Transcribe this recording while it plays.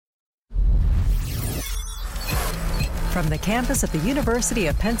From the campus of the University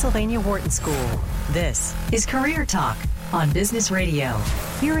of Pennsylvania Wharton School, this is Career Talk on Business Radio.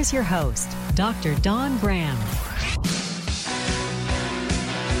 Here is your host, Dr. Dawn Graham.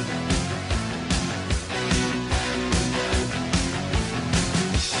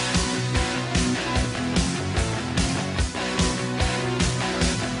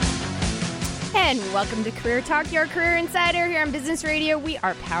 And welcome to Career Talk, your career insider here on Business Radio. We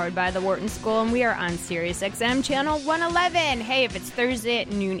are powered by the Wharton School, and we are on Sirius XM Channel 111. Hey, if it's Thursday at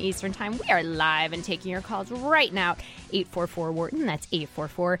noon Eastern Time, we are live and taking your calls right now. 844-WHARTON, that's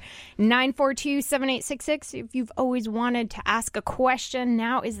 844-942-7866. If you've always wanted to ask a question,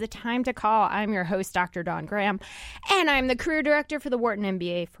 now is the time to call. I'm your host, Dr. Dawn Graham, and I'm the Career Director for the Wharton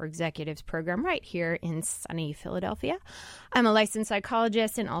MBA for Executives program right here in sunny Philadelphia. I'm a licensed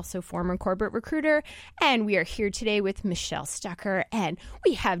psychologist and also former corporate recruiter, and we are here today with Michelle Stucker, and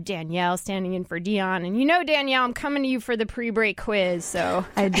we have Danielle standing in for Dion. And you know, Danielle, I'm coming to you for the pre-break quiz, so...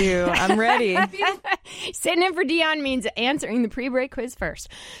 I do. I'm ready. Sitting in for Dion means answering the pre-break quiz first.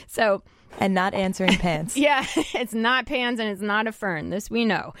 So... And not answering pants. Yeah, it's not pants and it's not a fern. This we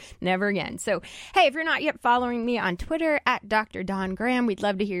know. Never again. So, hey, if you're not yet following me on Twitter at Dr. Dawn Graham, we'd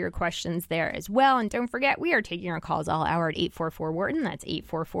love to hear your questions there as well. And don't forget, we are taking our calls all hour at 844-WHARTON. That's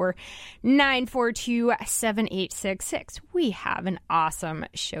 844-942-7866. We have an awesome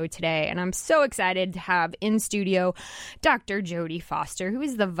show today, and I'm so excited to have in studio Dr. Jody Foster, who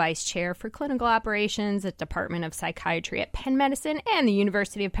is the Vice Chair for Clinical Operations at Department of Psychiatry at Penn Medicine and the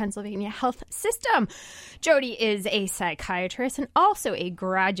University of Pennsylvania Health System. Jody is a psychiatrist and also a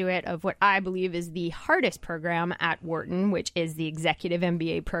graduate of what I believe is the hardest program at Wharton, which is the Executive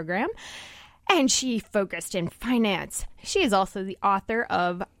MBA program. And she focused in finance. She is also the author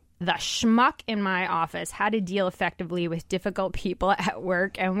of The Schmuck in My Office, How to Deal Effectively with Difficult People at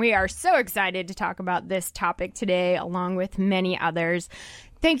Work. And we are so excited to talk about this topic today, along with many others.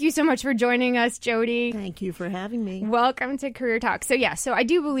 Thank you so much for joining us, Jody. Thank you for having me. Welcome to Career Talk. So I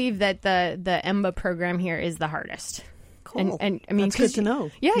do believe that the EMBA program here is the hardest. Cool. And I mean, that's good to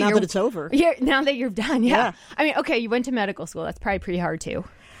know. Yeah, now that it's over. Yeah, now that you're done. Yeah. I mean, okay, you went to medical school. That's probably pretty hard too.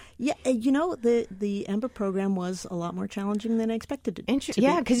 Yeah, you know, the EMBA program was a lot more challenging than I expected it to be.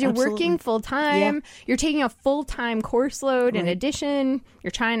 Yeah, because you're working full-time. Yeah. You're taking a full-time course load in addition.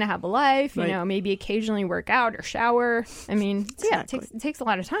 You're trying to have a life, you know, maybe occasionally work out or shower. I mean, exactly. It takes a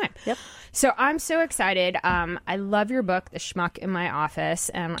lot of time. Yep. So I'm so excited. I love your book, The Schmuck in My Office,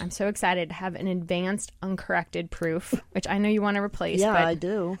 and I'm so excited to have an advanced uncorrected proof, which I know you want to replace. Yeah, but, I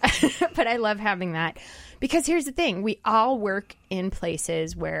do. But I love having that. Because here's the thing, we all work in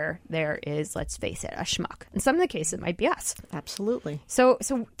places where there is, let's face it, a schmuck. In some of the cases, it might be us. Absolutely. So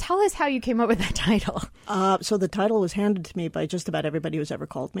tell us how you came up with that title. So the title was handed to me by just about everybody who's ever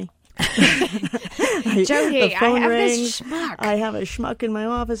called me. Jody, the phone I have rings, this schmuck. I have a schmuck in my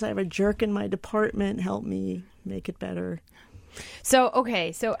office. I have a jerk in my department. Help me make it better. So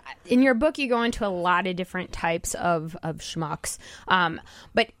in your book, you go into a lot of different types of schmucks.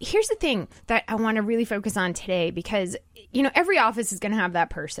 But here's the thing that I want to really focus on today, because, you know, every office is going to have that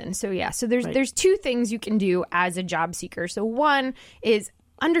person. So there's two things you can do as a job seeker. So one is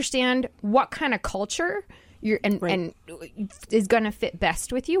understand what kind of culture and is going to fit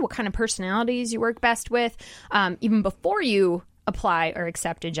best with you, what kind of personalities you work best with, even before you apply or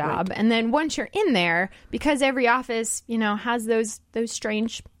accept a job. Right. And then once you're in there, because every office, you know, has those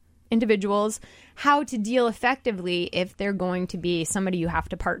strange individuals, how to deal effectively if they're going to be somebody you have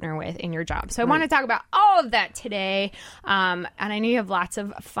to partner with in your job. So I want to talk about all of that today. And I know you have lots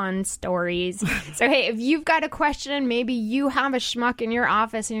of fun stories. So, hey, if you've got a question, maybe you have a schmuck in your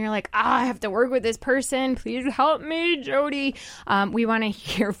office and you're like, I have to work with this person. Please help me, Jody. We want to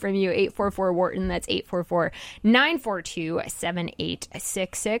hear from you. 844-WHARTON. That's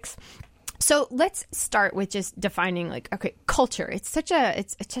 844-942-7866. So let's start with just defining, culture. It's such a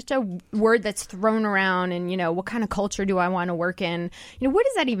word that's thrown around, and, you know, what kind of culture do I want to work in? You know, what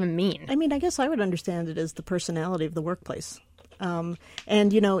does that even mean? I mean, I guess I would understand it as the personality of the workplace. And,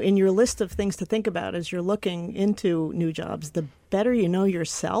 you know, in your list of things to think about as you're looking into new jobs, the better you know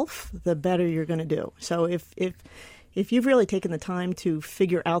yourself, the better you're going to do. So if you've really taken the time to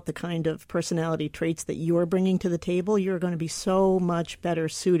figure out the kind of personality traits that you're bringing to the table, you're going to be so much better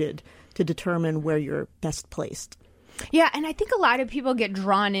suited to determine where you're best placed. Yeah, and I think a lot of people get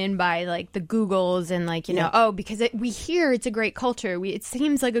drawn in by, like, the Googles and, like, you know, because we hear it's a great culture. It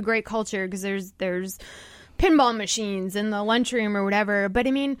seems like a great culture because there's pinball machines in the lunchroom or whatever. But,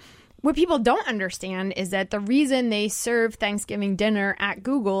 I mean, what people don't understand is that the reason they serve Thanksgiving dinner at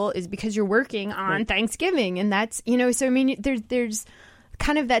Google is because you're working on Thanksgiving. And that's, you know, so, I mean, there's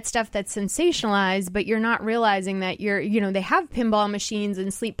kind of that stuff that's sensationalized, but you're not realizing that they have pinball machines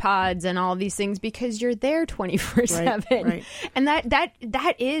and sleep pods and all these things because you're there 24/7. Right. And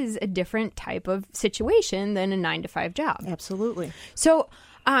that is a different type of situation than a 9-to-5 job. Absolutely. So,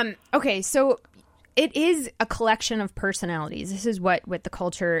 so it is a collection of personalities. This is what the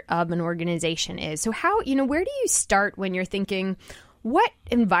culture of an organization is. So how, where do you start when you're thinking, what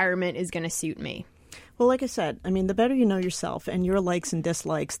environment is going to suit me? Well, like I said, the better you know yourself and your likes and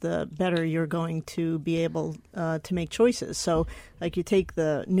dislikes, the better you're going to be able to make choices. So, like you take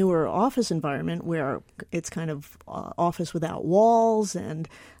the newer office environment where it's kind of office without walls and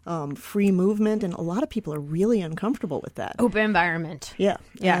free movement, and a lot of people are really uncomfortable with that. Open environment. Yeah.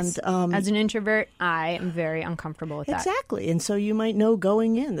 Yes. And, as an introvert, I am very uncomfortable with that. Exactly. And so you might know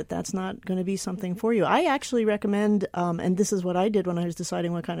going in that that's not going to be something for you. I actually recommend, and this is what I did when I was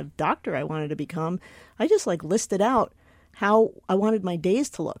deciding what kind of doctor I wanted to become, I just listed out how I wanted my days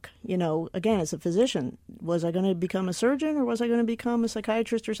to look. Again, as a physician, was I going to become a surgeon or was I going to become a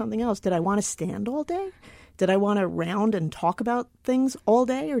psychiatrist or something else? Did I want to stand all day? Did I want to round and talk about things all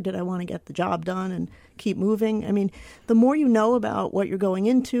day, or did I want to get the job done and keep moving? The more you know about what you're going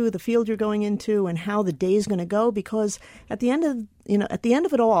into, the field you're going into, and how the day is going to go, because at the end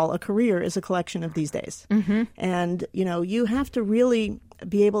of it all, a career is a collection of these days. Mm-hmm. And, you have to really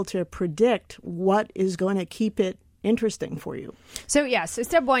be able to predict what is going to keep it interesting for you. So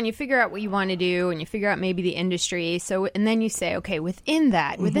step one, you figure out what you want to do and you figure out maybe the industry. And then you say, okay, within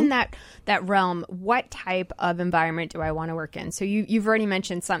that realm, what type of environment do I want to work in? So you've already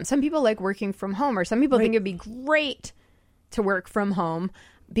mentioned some people like working from home, or some people think it'd be great to work from home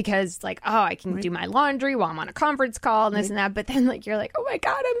because I can do my laundry while I'm on a conference call and this and that. But then you're like, oh my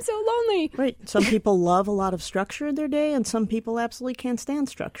God, I'm so lonely. Right. Some people love a lot of structure in their day and some people absolutely can't stand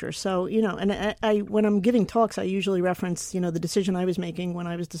structure. So, and I when I'm giving talks, I usually reference, the decision I was making when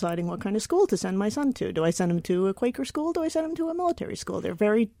I was deciding what kind of school to send my son to. Do I send him to a Quaker school? Do I send him to a military school? They're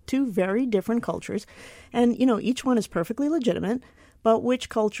two very different cultures. And, each one is perfectly legitimate. But which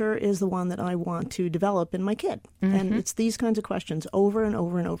culture is the one that I want to develop in my kid? Mm-hmm. And it's these kinds of questions over and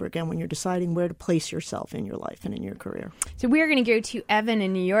over and over again when you're deciding where to place yourself in your life and in your career. So we're going to go to Evan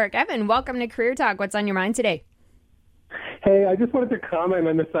in New York. Evan, welcome to Career Talk. What's on your mind today? Hey, I just wanted to comment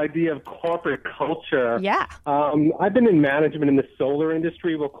on this idea of corporate culture. Yeah. I've been in management in the solar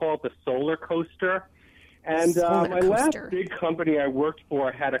industry. We'll call it the solar coaster. And my last big company I worked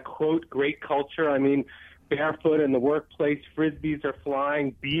for had a, quote, great culture. Barefoot in the workplace, frisbees are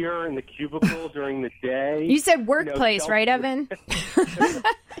flying, beer in the cubicle during the day. You said workplace, right, Evan?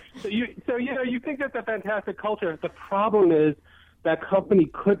 So you think that's a fantastic culture. The problem is that company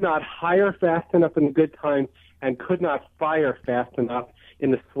could not hire fast enough in the good times and could not fire fast enough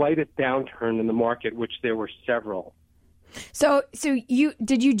in the slightest downturn in the market, which there were several. So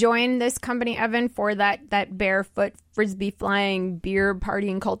did you join this company, Evan, for that barefoot frisbee flying beer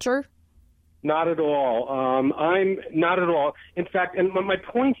partying culture? Not at all. I'm not at all. In fact, and my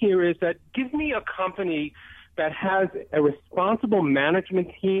point here is that give me a company that has a responsible management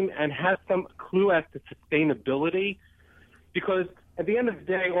team and has some clue as to sustainability, because at the end of the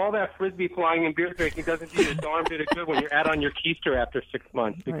day, all that frisbee flying and beer drinking doesn't do you a darn bit of good when you're out on your keister after 6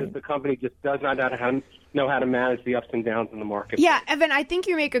 months, because the company just does not know how to manage the ups and downs in the market. Yeah, Evan, I think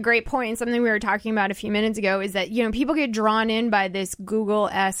you make a great point. Something we were talking about a few minutes ago is that, people get drawn in by this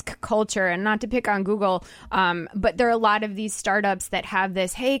Google-esque culture, and not to pick on Google, but there are a lot of these startups that have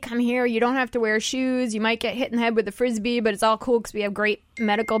this, hey, come here, you don't have to wear shoes, you might get hit in the head with a frisbee, but it's all cool because we have great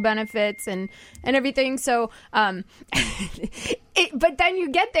medical benefits and everything. So, but then you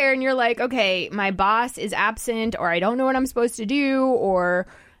get there and you're like, okay, my boss is absent, or I don't know what I'm supposed to do, or,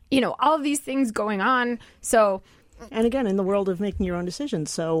 all of these things going on. So, and again, in the world of making your own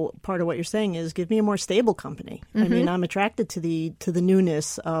decisions. So part of what you're saying is give me a more stable company. Mm-hmm. I'm attracted to the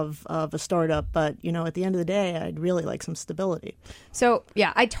newness of a startup, but, at the end of the day, I'd really like some stability. So,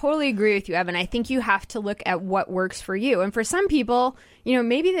 yeah, I totally agree with you, Evan. I think you have to look at what works for you. And for some people,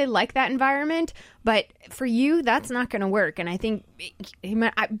 maybe they like that environment, but for you, that's not going to work. And I think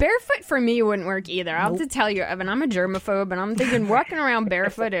barefoot for me wouldn't work either. I'll have to tell you, Evan, I'm a germaphobe, and I'm thinking walking around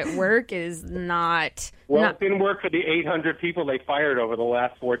barefoot at work is not... Well, it didn't work for the 800 people they fired over the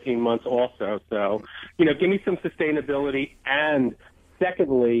last 14 months also. So, give me some sustainability. And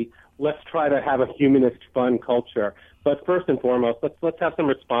secondly, let's try to have a humanist, fun culture. But first and foremost, let's have some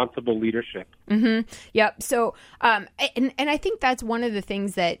responsible leadership. Mm-hmm. Yep. So, and I think that's one of the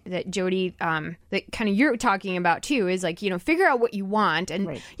things that Jody, that kind of you're talking about too, is figure out what you want.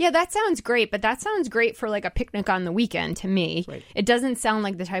 And yeah, that sounds great, but that sounds great for a picnic on the weekend to me. Right. It doesn't sound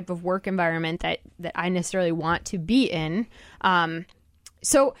like the type of work environment that I necessarily want to be in.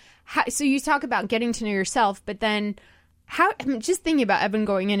 So you talk about getting to know yourself, but then I'm just thinking about Evan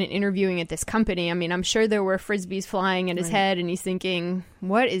going in and interviewing at this company. I mean, I'm sure there were Frisbees flying in his head and he's thinking,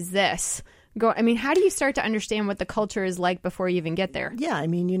 what is this? How do you start to understand what the culture is like before you even get there? Yeah, I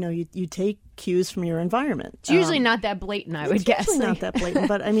mean, you take cues from your environment. It's usually not that blatant, I would guess. It's usually not that blatant,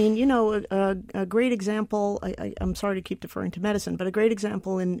 but I mean, a great example, I'm sorry to keep deferring to medicine, but a great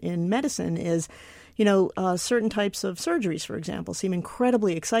example in medicine is, certain types of surgeries, for example, seem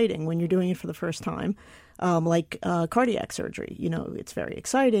incredibly exciting when you're doing it for the first time. Like cardiac surgery, it's very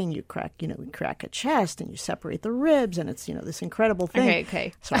exciting. You crack a chest and you separate the ribs, and it's this incredible thing.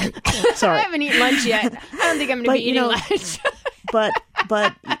 Okay. Sorry. I haven't eaten lunch yet. I don't think I'm going to be eating lunch. But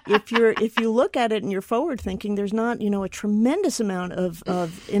if you look at it and you're forward thinking, there's not a tremendous amount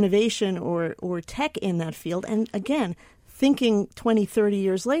of innovation or tech in that field. And again, thinking 20, 30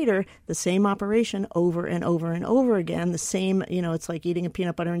 years later, the same operation over and over and over again, the same, it's like eating a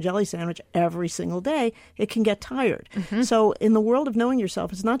peanut butter and jelly sandwich every single day. It can get tired. Mm-hmm. So in the world of knowing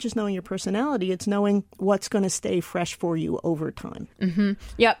yourself, it's not just knowing your personality, it's knowing what's going to stay fresh for you over time. Mm-hmm.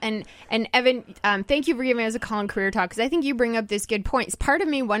 Yep. And Evan, thank you for giving us a call on Career Talk, because I think you bring up this good point. Part of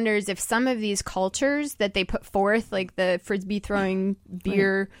me wonders if some of these cultures that they put forth, like the Frisbee throwing,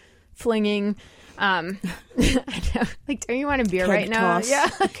 beer flinging, I know, like, don't you want a beer keg right toss, now?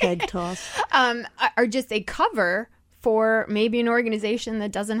 Yeah, keg toss. Are just a cover for maybe an organization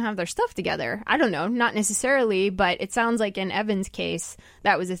that doesn't have their stuff together. I don't know, not necessarily, but it sounds like in Evan's case,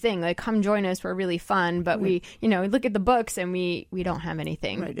 that was a thing. Like, come join us, we're really fun, but we look at the books and we don't have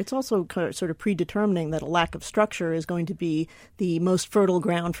anything. Right. It's also sort of predetermining that a lack of structure is going to be the most fertile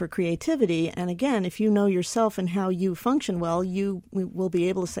ground for creativity. And again, if you know yourself and how you function well, you will be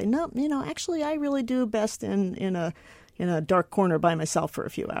able to say, no, actually, I really do best in a dark corner by myself for a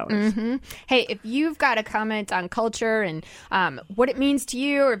few hours. Mm-hmm. Hey, if you've got a comment on culture and what it means to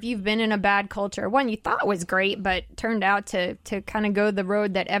you, or if you've been in a bad culture, one you thought was great but turned out to kind of go the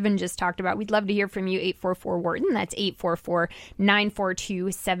road that Evan just talked about, we'd love to hear from you. 844-WHARTON. That's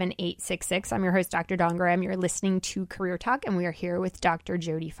 844-942-7866. I'm your host, Dr. Dawn Graham. You're listening to Career Talk, and we are here with Dr.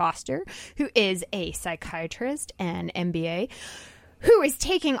 Jodie Foster, who is a psychiatrist and MBA, who is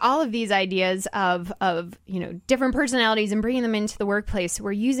taking all of these ideas of different personalities and bringing them into the workplace.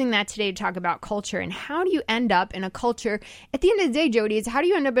 We're using that today to talk about culture and how do you end up in a culture. At the end of the day, Jodie, it's how do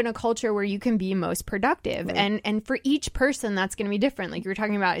you end up in a culture where you can be most productive? Right. And for each person, that's going to be different. Like you were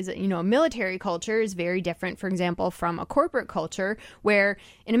talking about, is a military culture is very different, for example, from a corporate culture, where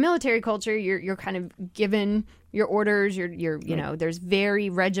in a military culture, you're kind of given your orders, there's very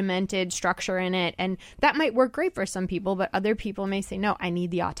regimented structure in it. And that might work great for some people, but other people may say, no, I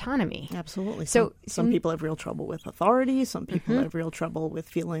need the autonomy. Absolutely. So some people have real trouble with authority. Some people have real trouble with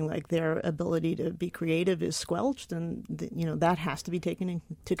feeling like their ability to be creative is squelched. And, that has to be taken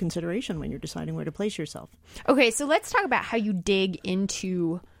into consideration when you're deciding where to place yourself. Okay, so let's talk about how you dig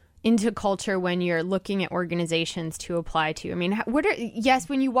into culture when you're looking at organizations to apply to. I mean,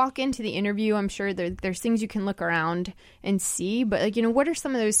 when you walk into the interview, I'm sure there's things you can look around and see, but what are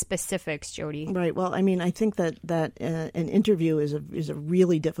some of those specifics, Jodie? Right. Well, I mean, I think that an interview is a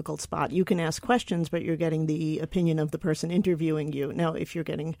really difficult spot. You can ask questions, but you're getting the opinion of the person interviewing you. Now, if you're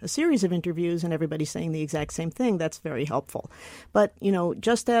getting a series of interviews and everybody's saying the exact same thing, that's very helpful. But,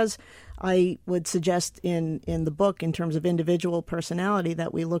 just as I would suggest in the book, in terms of individual personality,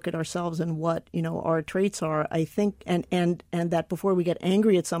 that we look at ourselves and what our traits are. I think, and that before we get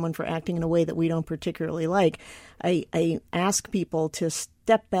angry at someone for acting in a way that we don't particularly like, I ask people to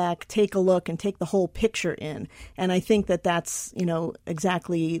step back, take a look, and take the whole picture in. And I think that that's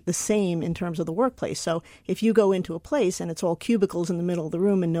exactly the same in terms of the workplace. So if you go into a place and it's all cubicles in the middle of the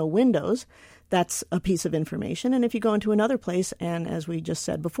room and no windows, that's a piece of information. And if you go into another place, and as we just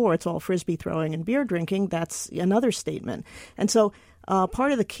said before, it's all Frisbee throwing and beer drinking, that's another statement. And so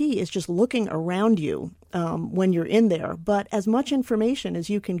part of the key is just looking around you when you're in there, but as much information as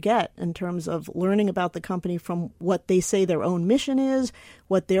you can get in terms of learning about the company from what they say their own mission is,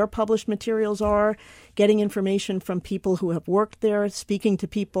 what their published materials are, getting information from people who have worked there, speaking to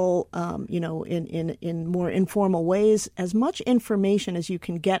people, in more informal ways. As much information as you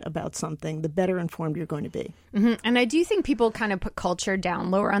can get about something, the better informed you're going to be. Mm-hmm. And I do think people kind of put culture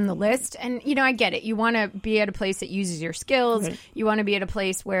down lower on the list. And, I get it. You want to be at a place that uses your skills. Right. You want to be at a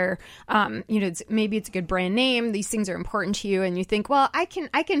place where, maybe it's a good brand name. These things are important to you. And you think, well, I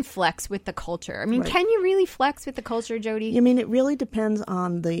can flex with the culture. I mean, right. Can you really flex with the culture, Jodie? I mean, it really depends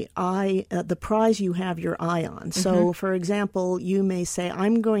on the prize you have your eye on. So, for example, you may say,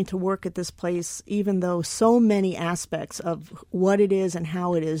 I'm going to work at this place even though so many aspects of what it is and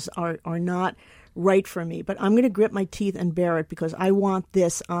how it is are not right for me, but I'm going to grit my teeth and bear it because I want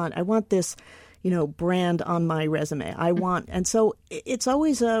this, brand on my resume. And so it's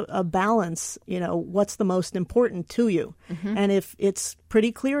always a balance, what's the most important to you. And if it's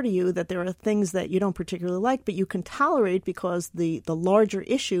pretty clear to you that there are things that you don't particularly like, but you can tolerate because the larger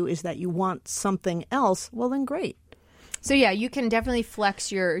issue is that you want something else, well, then great. So yeah, you can definitely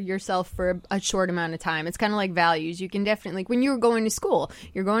flex yourself for a short amount of time. It's kind of like values. You can definitely, like when you're going to school,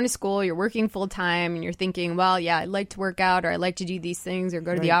 you're working full time and you're thinking, well, yeah, I'd like to work out or I'd like to do these things or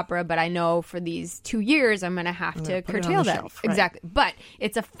go to the opera, but I know for these 2 years I'm going to have to curtail that. Shelf, right. Exactly. But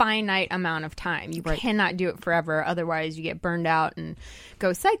it's a finite amount of time. You cannot do it forever. Otherwise you get burned out and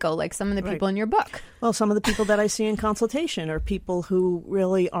go psycho like some of the people in your book. Well, some of the people that I see in consultation are people who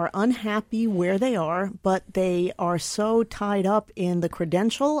really are unhappy where they are, but they are so tied up in the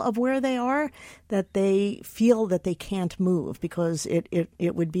credential of where they are that they feel that they can't move because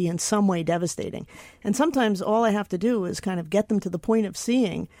it would be in some way devastating. And sometimes all I have to do is kind of get them to the point of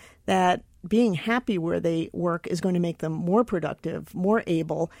seeing that being happy where they work is going to make them more productive, more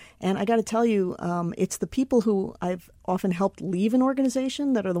able. And I got to tell you, it's the people who I've often helped leave an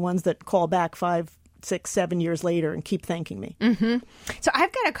organization that are the ones that call back 5, 6, 7 years later and keep thanking me. So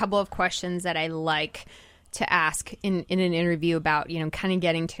I've got a couple of questions that I like to ask in an interview about, kind of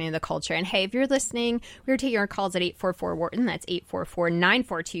getting to know the culture. And hey, if you're listening, we're taking our calls at 844-WHARTON. That's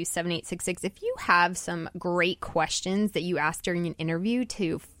 844-942-7866. If you have some great questions that you asked during an interview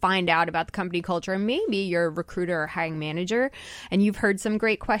to find out about the company culture, and maybe you're a recruiter or hiring manager, and you've heard some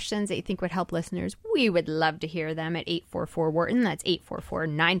great questions that you think would help listeners, we would love to hear them at 844-WHARTON. That's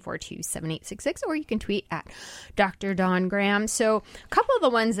 844-942-7866. Or you can tweet at Dr. Dawn Graham. So a couple of the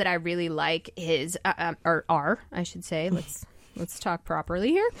ones that I really like is, I should say, let's talk properly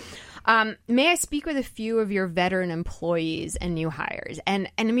here. May I speak with a few of your veteran employees and new hires? And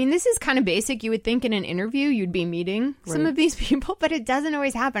I mean, this is kind of basic. You would think in an interview you'd be meeting some of these people, but it doesn't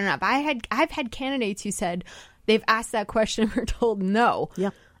always happen enough. I've had candidates who said they've asked that question and were told no. Yeah.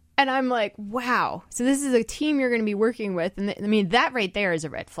 And I'm like, wow. So this is a team you're going to be working with. And that right there is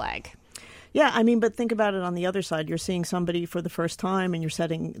a red flag. Yeah, but think about it on the other side. You're seeing somebody for the first time and you're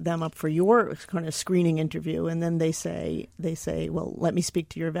setting them up for your kind of screening interview. And then they say, well, let me speak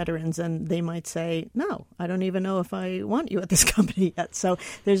to your veterans. And they might say, no, I don't even know if I want you at this company yet. So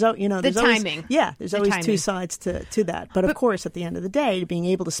there's timing. There's always two sides to that. But of course, at the end of the day, being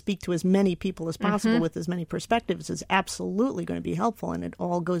able to speak to as many people as possible with as many perspectives is absolutely going to be helpful. And it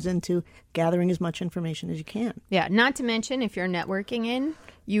all goes into gathering as much information as you can. Yeah, not to mention if you're networking in,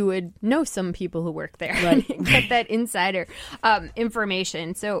 you would know some people who work there. Right. Get that insider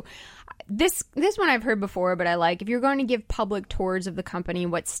information. So this one I've heard before, but I like, if you're going to give public tours of the company,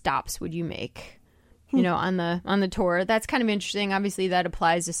 what stops would you make? On the tour. That's kind of interesting. Obviously, that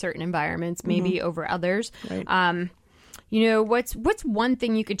applies to certain environments, maybe over others. Right. What's one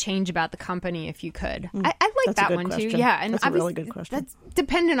thing you could change about the company if you could? I like that one question. too. Yeah, and that's a really good question. That's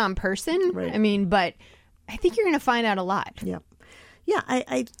dependent on person. Right. But I think you're going to find out a lot. Yeah. Yeah,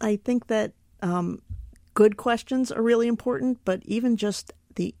 I think that good questions are really important, but even just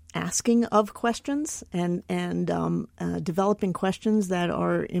the asking of questions and developing questions that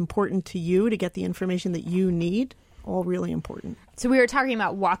are important to you to get the information that you need, all really important. So we were talking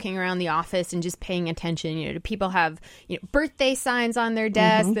about walking around the office and just paying attention. Do people have birthday signs on their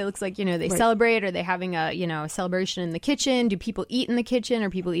desk? That looks like they celebrate. Are they having a celebration in the kitchen? Do people eat in the kitchen?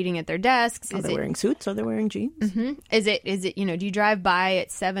 Are people eating at their desks? Are they wearing suits? Are they wearing jeans? Is it do you drive by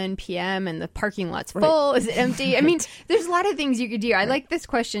at 7 p.m. and the parking lot's full? Is it empty? There's a lot of things you could do. I like this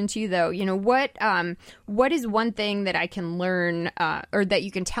question too, though. What is one thing that I can learn or that you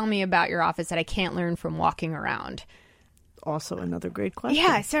can tell me about your office that I can't learn from walking around? Also another great question.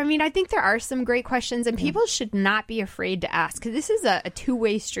 Yeah, so I think there are some great questions, and people should not be afraid to ask, because this is a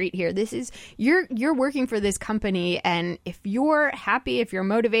two-way street here. This is you're working for this company, and if you're happy, if you're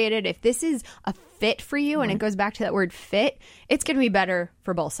motivated, if this is a fit for you, and it goes back to that word fit, it's going to be better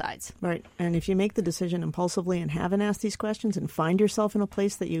for both sides. Right. And if you make the decision impulsively and haven't asked these questions and find yourself in a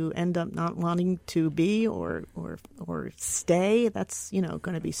place that you end up not wanting to be or stay, that's,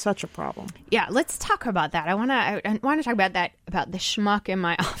 going to be such a problem. Yeah, let's talk about that. I want to talk about that, about the schmuck in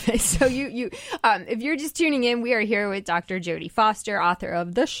my office. So you if you're just tuning in, we are here with Dr. Jodie Foster, author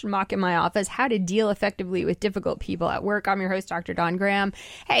of The Schmuck in My Office, How to Deal Effectively with Difficult People at Work. I'm your host, Dr. Dawn Graham.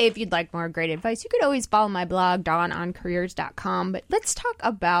 Hey, if you'd like more great advice, you could always follow my blog, DawnOnCareers.com. But let's talk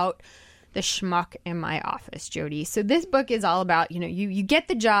about the schmuck in my office, Jody. So this book is all about, you get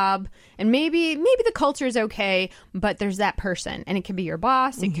the job and maybe the culture is okay, but there's that person, and it could be your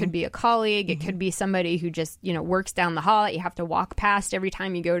boss, it could be a colleague, it could be somebody who just, works down the hall that you have to walk past every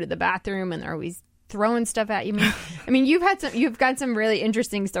time you go to the bathroom, and they're always throwing stuff at you. I mean, you've got some really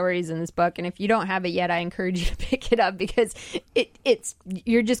interesting stories in this book, and if you don't have it yet, I encourage you to pick it up, because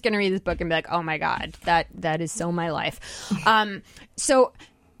you're just going to read this book and be like, oh my God, that is so my life. So,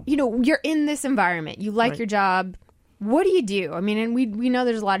 you're in this environment, you like your job. What do you do? I mean, and we know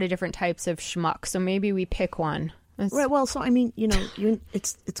there's a lot of different types of schmuck, so maybe we pick one. Right. Well, so I mean,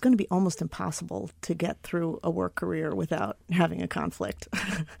 it's going to be almost impossible to get through a work career without having a conflict.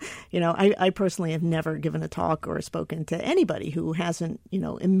 I personally have never given a talk or spoken to anybody who hasn't,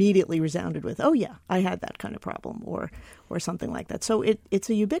 immediately resounded with, "Oh yeah, I had that kind of problem," or something like that. So it's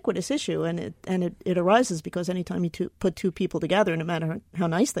a ubiquitous issue, and it arises because anytime you put two people together, no matter how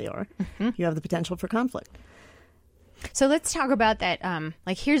nice they are, you have the potential for conflict. So let's talk about that.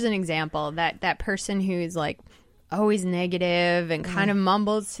 Here's an example that person who's like always negative and kind of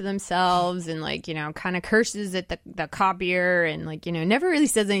mumbles to themselves and kind of curses at the copier and never really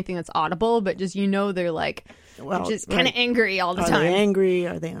says anything that's audible, but just they're just kind of angry all the time. Are they angry?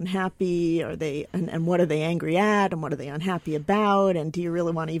 Are they unhappy? Are they and what are they angry at? And what are they unhappy about? And do you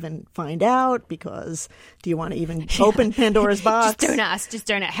really want to even find out? Because do you want to even open Pandora's box? Just don't ask. Just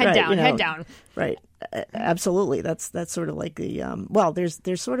don't ask. Head down. Head down. Right. Absolutely. That's sort of like the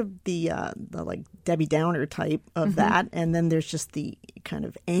there's sort of the like Debbie Downer type of that, and then there's just the kind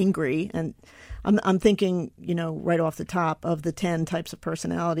of angry. And I'm thinking, right off the top of the 10 types of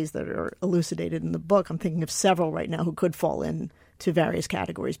personalities that are elucidated in the book, I'm thinking of several right now who could fall in to various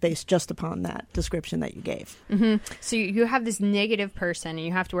categories based just upon that description that you gave. So you have this negative person and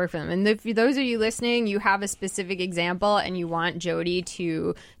you have to work for them. And if those of you listening, you have a specific example and you want Jody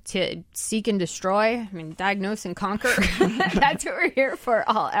to seek and destroy, diagnose and conquer, that's what we're here for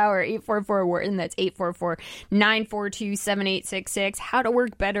all hour. 844-WHARTON, that's 844-942-7866. How to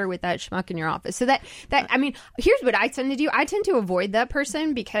work better with that schmuck in your office. So here's what I tend to do. I tend to avoid that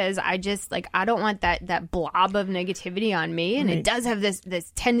person because I just I don't want that blob of negativity on me. And it does have this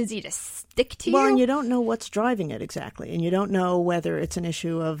tendency to stick to you. Well, and you don't know what's driving it exactly. And you don't know whether it's an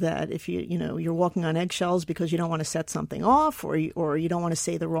issue of that if you're walking on eggshells because you don't want to set something off, or you don't want to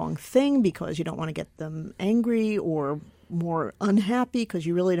say the wrong thing because you don't want to get them angry or more unhappy because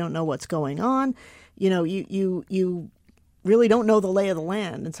you really don't know what's going on. You really don't know the lay of the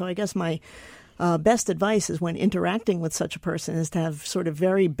land. And so I guess my best advice is when interacting with such a person is to have sort of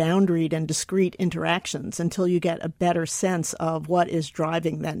very boundaried and discreet interactions until you get a better sense of what is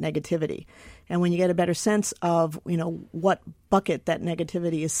driving that negativity. And when you get a better sense of, what bucket that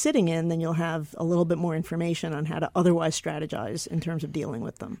negativity is sitting in, then you'll have a little bit more information on how to otherwise strategize in terms of dealing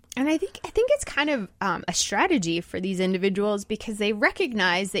with them. And I think it's kind of a strategy for these individuals because they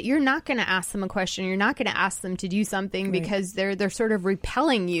recognize that you're not going to ask them a question, you're not going to ask them to do something because they're sort of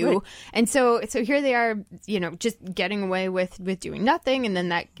repelling you. Right. And so here they are, just getting away with doing nothing, and then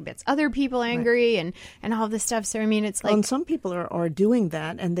that gets other people angry and all this stuff. So it's like, and some people are doing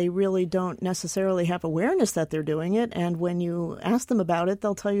that and they really don't necessarily have awareness that they're doing it, and when you ask them about it,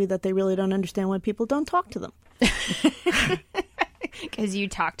 they'll tell you that they really don't understand why people don't talk to them. Because you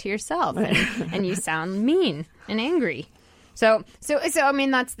talk to yourself and you sound mean and angry. So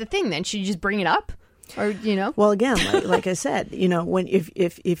that's the thing then. Should you just bring it up? Or, Well, again, like I said, when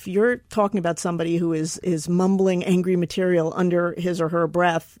if you're talking about somebody who is mumbling angry material under his or her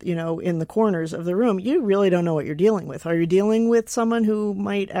breath, in the corners of the room, you really don't know what you're dealing with. Are you dealing with someone who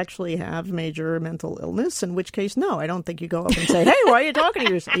might actually have major mental illness? In which case, no, I don't think you go up and say, "Hey, why are you talking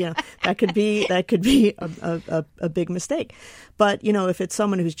to yourself?" That could be a big mistake. But if it's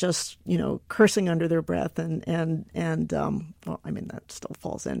someone who's just cursing under their breath and that still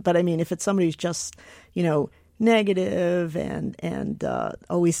falls in. But if it's somebody who's just negative and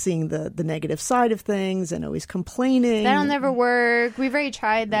always seeing the negative side of things and always complaining, that'll never work. We've already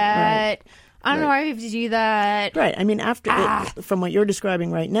tried that. Right. I don't know why we have to do that. Right. From what you're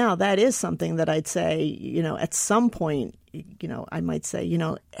describing right now, that is something that I'd say, at some point, I might say,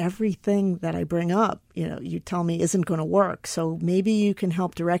 everything that I bring up, you tell me isn't going to work. So maybe you can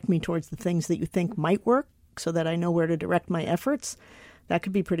help direct me towards the things that you think might work so that I know where to direct my efforts. That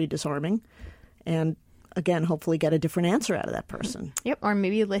could be pretty disarming. And again, hopefully get a different answer out of that person. Yep, or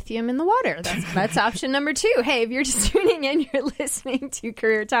maybe lithium in the water. That's option number 2. Hey, if you're just tuning in, you're listening to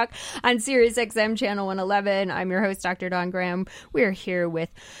Career Talk on Sirius XM Channel 111. I'm your host, Dr. Dawn Graham. We're here with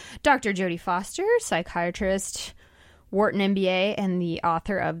Dr. Jody Foster, psychiatrist, Wharton MBA and the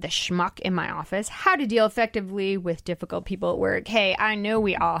author of The Schmuck in My Office, How to Deal Effectively with Difficult People at Work. Hey, I know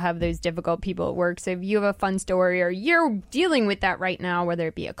we all have those difficult people at work, so if you have a fun story or you're dealing with that right now, whether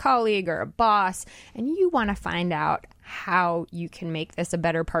it be a colleague or a boss, and you want to find out how you can make this a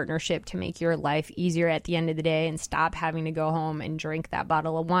better partnership to make your life easier at the end of the day and stop having to go home and drink that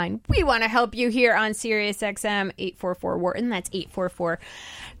bottle of wine, we want to help you here on SiriusXM 844-WHARTON. That's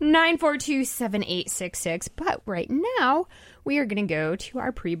 844-942-7866. But right now, we are going to go to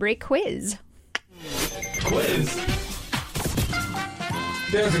our pre-break quiz. Quiz?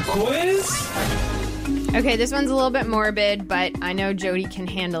 There's a quiz? Okay, this one's a little bit morbid, but I know Jody can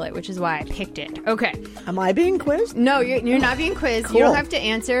handle it, which is why I picked it. Okay. Am I being quizzed? No, you're not being quizzed. Cool. You don't have to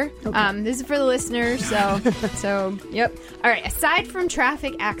answer. Okay. This is for the listeners, so yep. All right. Aside from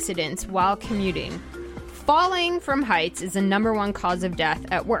traffic accidents while commuting, falling from heights is the number one cause of death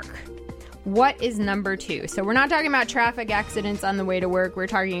at work. What is number 2? So we're not talking about traffic accidents on the way to work. We're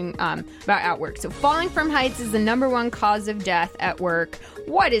talking about at work. So falling from heights is the number one cause of death at work.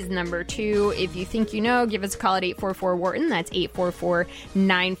 What is number 2? If you think you know, give us a call at 844-WHARTON. That's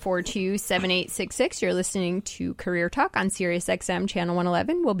 844-942-7866. You're listening to Career Talk on SiriusXM Channel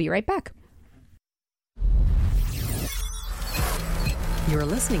 111. We'll be right back. You're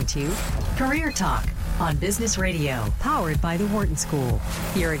listening to Career Talk on Business Radio, powered by the Wharton School.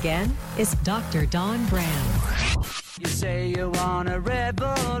 Here again is Dr. Don Brown. You say you want a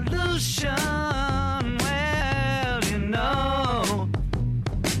revolution. Well, you know,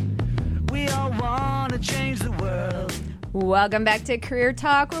 we all want to change the world. Welcome back to Career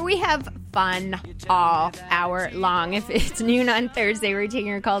Talk, where we have fun all hour long. If it's noon on Thursday, we're taking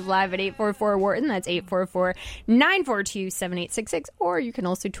your calls live at 844-WHARTON. That's 844-942-7866. Or you can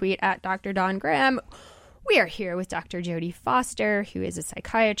also tweet at Dr. Don Graham. We are here with Dr. Jodie Foster, who is a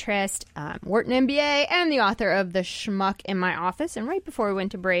psychiatrist, Wharton MBA, and the author of The Schmuck in My Office. And right before we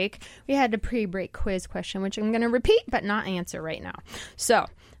went to break, we had a pre-break quiz question, which I'm going to repeat but not answer right now. So,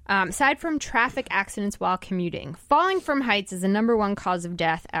 aside from traffic accidents while commuting, falling from heights is the number one cause of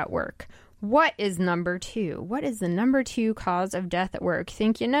death at work. What is number 2? What is the number 2 cause of death at work?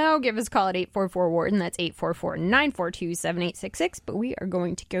 Think you know? Give us a call at 844-WHARTON. That's 844-942-7866. But we are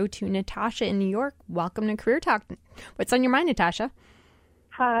going to go to Natasha in New York. Welcome to Career Talk. What's on your mind, Natasha?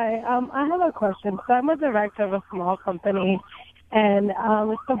 Hi. I have a question. So I'm a director of a small company, and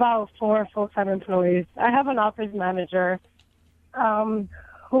it's about 4 full-time employees. I have an office manager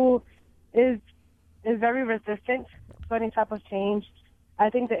who is very resistant to any type of change. I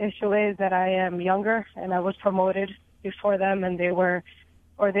think the issue is that I am younger and I was promoted before them, and they are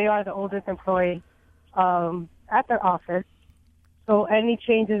the oldest employee at their office. So any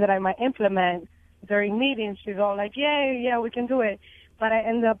changes that I might implement during meetings, she's all like, yeah, we can do it. But I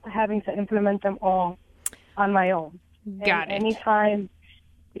end up having to implement them all on my own. Got it. Anytime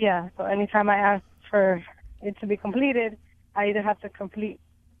I ask for it to be completed, I either have to complete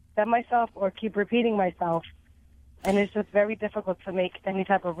them myself or keep repeating myself. And it's just very difficult to make any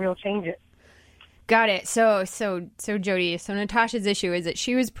type of real changes. Got it. So Jody, so Natasha's issue is that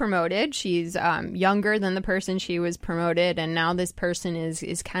she was promoted. She's younger than the person she was promoted, and now this person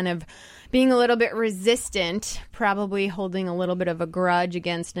is kind of being a little bit resistant, probably holding a little bit of a grudge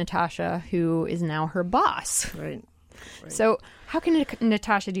against Natasha, who is now her boss. Right. So how can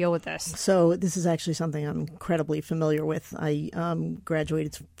Natasha deal with this? So this is actually something I'm incredibly familiar with. I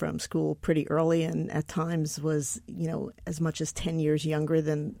graduated from school pretty early, and at times was, as much as 10 years younger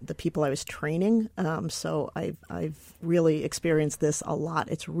than the people I was training. So I've really experienced this a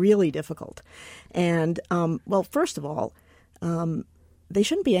lot. It's really difficult. And, well, first of all, they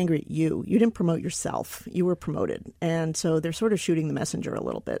shouldn't be angry at you. You didn't promote yourself. You were promoted. And so they're sort of shooting the messenger a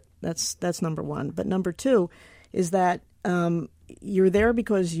little bit. That's number one. But number two is that you're there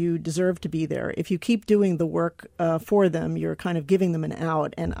because you deserve to be there. If you keep doing the work for them, you're kind of giving them an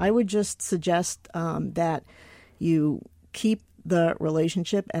out. And I would just suggest that you keep the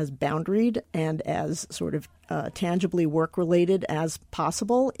relationship as boundaried and as sort of tangibly work-related as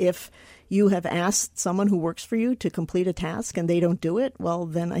possible. If you have asked someone who works for you to complete a task and they don't do it, well,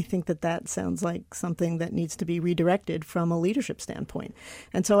 then I think that sounds like something that needs to be redirected from a leadership standpoint.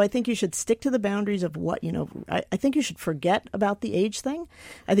 And so I think you should stick to the boundaries of what, I think you should forget about the age thing.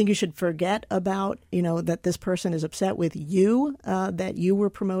 I think you should forget about, that this person is upset with you, that you were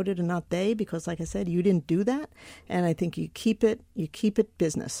promoted and not they, because like I said, you didn't do that. And I think you keep it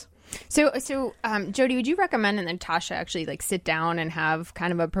business. So, Jody, would you recommend that Natasha actually like sit down and have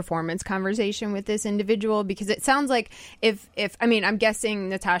kind of a performance conversation with this individual? Because it sounds like I'm guessing,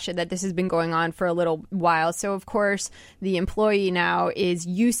 Natasha, that this has been going on for a little while. So, of course, the employee now is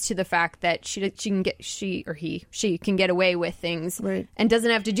used to the fact that she can get away with things, right, and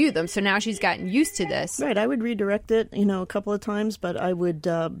doesn't have to do them. So now she's gotten used to this. Right. I would redirect it, a couple of times, but I would,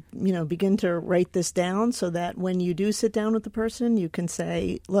 begin to write this down so that when you do sit down with the person, you can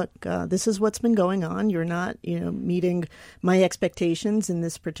say, look, this is what's been going on. You're not, meeting my expectations in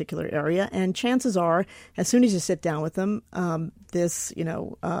this particular area. And chances are, as soon as you sit down with them,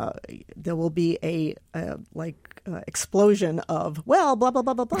 there will be a explosion of, well, blah, blah,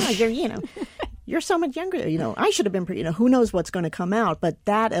 blah, blah, blah. You're so much younger. I should have been, who knows what's going to come out. But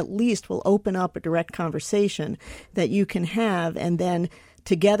that at least will open up a direct conversation that you can have. And then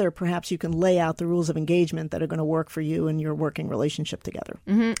together, perhaps you can lay out the rules of engagement that are going to work for you and your working relationship together.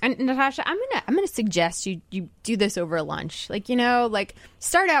 Mm-hmm. And Natasha, I'm gonna suggest you do this over lunch.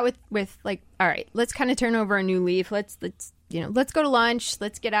 Start out with all right, let's kind of turn over a new leaf. Let's go to lunch.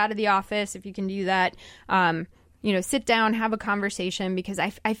 Let's get out of the office if you can do that. Sit down, have a conversation, because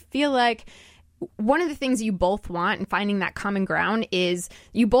I feel like one of the things you both want in finding that common ground is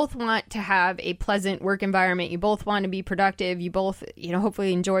you both want to have a pleasant work environment. You both want to be productive. You both,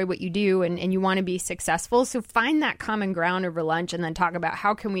 hopefully enjoy what you do, and you want to be successful. So find that common ground over lunch and then talk about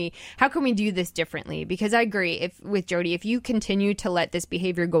how can we do this differently? Because I agree with Jody, if you continue to let this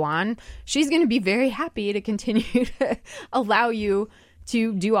behavior go on, she's going to be very happy to continue to allow you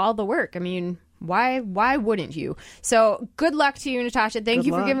to do all the work. I mean, why wouldn't you? So good luck to you, Natasha. Thank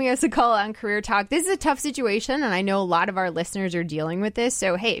you for giving us a call on Career Talk. This is a tough situation, and I know a lot of our listeners are dealing with this.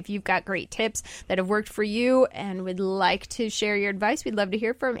 So, hey, if you've got great tips that have worked for you and would like to share your advice, we'd love to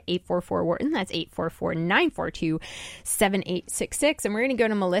hear from 844-WHARTON. That's 844-942-7866. And we're going to go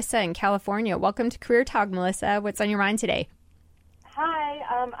to Melissa in California. Welcome to Career Talk, Melissa. What's on your mind today? Hi,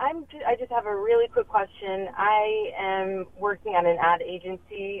 I just have a really quick question. I am working at an ad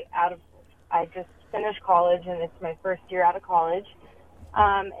agency I just finished college, and it's my first year out of college.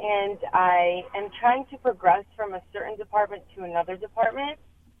 And I am trying to progress from a certain department to another department.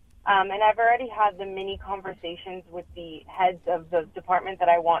 And I've already had the mini conversations with the heads of the department that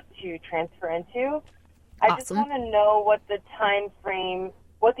I want to transfer into. I just want to know what the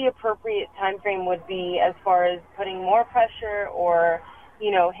appropriate time frame would be as far as putting more pressure or,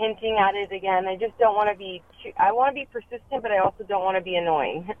 hinting at it again. I just don't want to be I want to be persistent, but I also don't want to be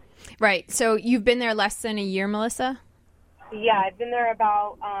annoying. Right. So you've been there less than a year, Melissa? Yeah, I've been there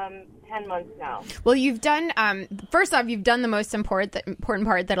about 10 months now. Well, you've done, first off, you've done the most important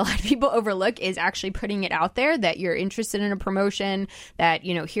part that a lot of people overlook is actually putting it out there that you're interested in a promotion, that,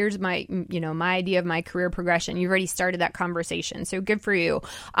 here's my, my idea of my career progression. You've already started that conversation. So good for you.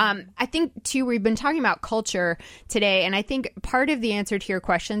 I think, too, we've been talking about culture today, and I think part of the answer to your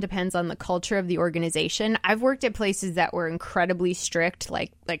question depends on the culture of the organization. I've worked at places that were incredibly strict,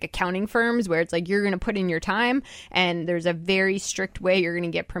 like accounting firms, where it's like you're going to put in your time, and there's a very strict way you're going to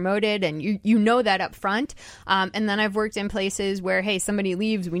get promoted, and you know that up front. And then I've worked in places where, hey, somebody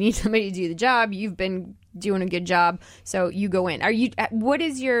leaves, we need somebody to do the job. You've been doing a good job, so you go in. What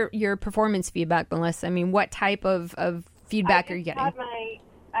is your performance feedback, Melissa? I mean, what type of feedback are you getting?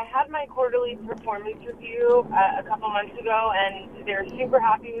 I had my quarterly performance review a couple months ago, and they're super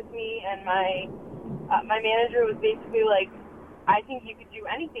happy with me. And my manager was basically like, I think you could do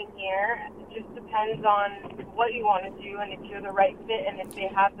anything here. It just depends on what you want to do and if you're the right fit and if they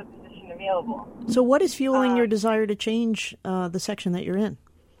have the position available. So what is fueling your desire to change the section that you're in?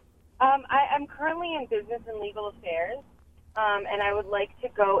 I'm currently in business and legal affairs, and I would like to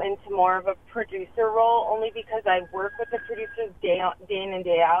go into more of a producer role only because I work with the producers day in and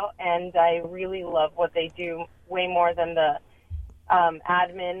day out, and I really love what they do way more than the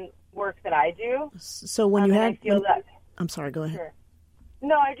admin work that I do. So when you had... I'm sorry, go ahead. Sure.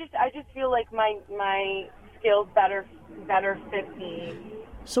 No, I just feel like my skills better fit the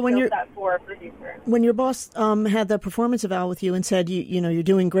skill set for a producer. When your boss had the performance eval with you and said you're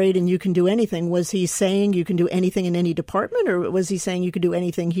doing great and you can do anything, was he saying you can do anything in any department, or was he saying you could do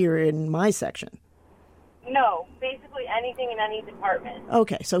anything here in my section? No, basically anything in any department.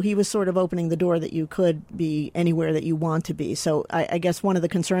 Okay, so he was sort of opening the door that you could be anywhere that you want to be. So I guess one of the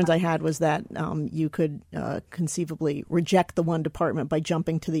concerns I had was that you could conceivably reject the one department by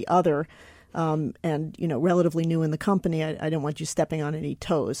jumping to the other. And, relatively new in the company, I didn't want you stepping on any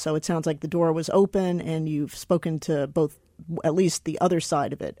toes. So it sounds like the door was open and you've spoken to both, at least the other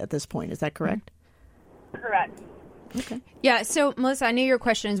side of it at this point. Is that correct? Correct. Okay. Yeah. So, Melissa, I know your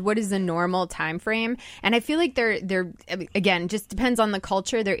question is what is the normal time frame, and I feel like there again just depends on the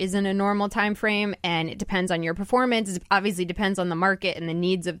culture. There isn't a normal time frame, and it depends on your performance. It obviously depends on the market and the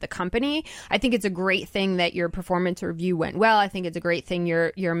needs of the company. I think it's a great thing that your performance review went well. I think it's a great thing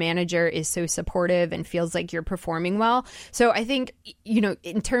your manager is so supportive and feels like you're performing well. So I think,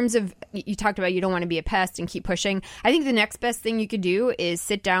 in terms of, you talked about you don't want to be a pest and keep pushing. I think the next best thing you could do is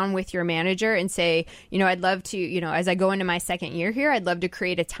sit down with your manager and say, I'd love to, as I go into my second year here, I'd love to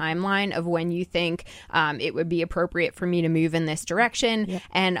create a timeline of when you think it would be appropriate for me to move in this direction,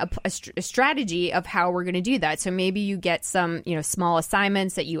 and a strategy of how we're going to do that. So maybe you get some, small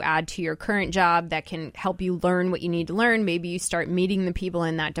assignments that you add to your current job that can help you learn what you need to learn. Maybe you start meeting the people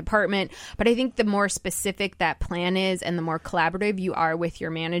in that department. But I think the more specific that plan is and the more collaborative you are with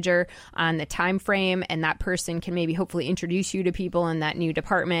your manager on the time frame, and that person can maybe hopefully introduce you to people in that new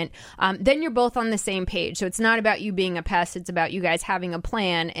department, then you're both on the same page. So it's not about you being a pest. It's about you guys having a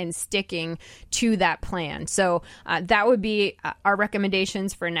plan and sticking to that plan. So that would be our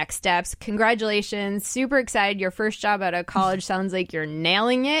recommendations for next steps. Congratulations. Super excited. Your first job out of college sounds like you're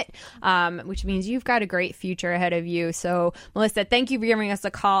nailing it, which means you've got a great future ahead of you. So, Melissa, thank you for giving us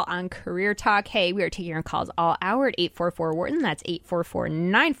a call on Career Talk. Hey, we are taking your calls all hour at 844-WHARTON. That's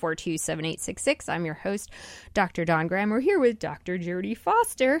 844-942-7866. I'm your host, Dr. Dawn Graham. We're here with Dr. Jodie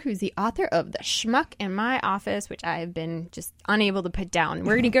Foster, who's the author of The Schmuck in My Office, which I have been just unable to put down.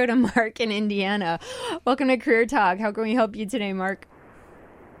 We're going to go to Mark in Indiana. Welcome to Career Talk. How can we help you today, Mark?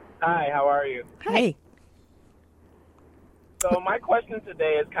 Hi, how are you? Hey. So my question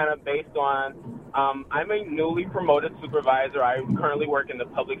today is kind of based on, I'm a newly promoted supervisor. I currently work in the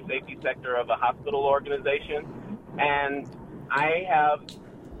public safety sector of a hospital organization, and I have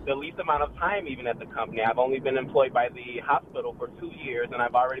the least amount of time even at the company. I've only been employed by the hospital for 2 years, and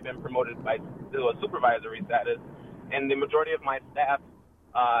I've already been promoted to a supervisory status, and the majority of my staff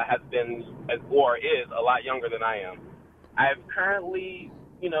has been or is a lot younger than I am. I've currently,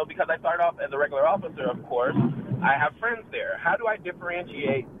 because I started off as a regular officer, of course, I have friends there. How do I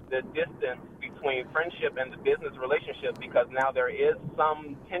differentiate the distance between friendship and the business relationship? Because now there is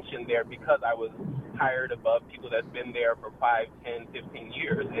some tension there because I was hired above people that's been there for 5, 10, 15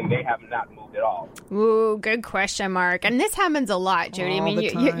 years, and they have not moved at all. Ooh, good question, Mark. And this happens a lot, Jodie. I mean,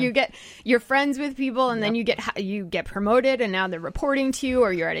 you're friends with people, and then you get promoted, and now they're reporting to you,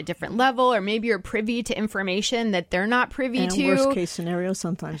 or you're at a different level, or maybe you're privy to information that they're not privy to. Worst case scenario,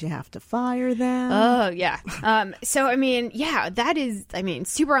 sometimes you have to fire them. Oh, yeah. So, I mean, that is,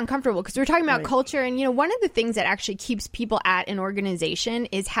 super uncomfortable, because we're talking about culture, and, one of the things that actually keeps people at an organization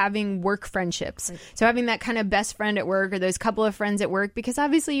is having work friendships. Right. So having that kind of best friend at work, or those couple of friends at work, because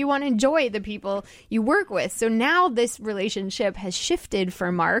obviously you want to enjoy the people you work with. So now this relationship has shifted for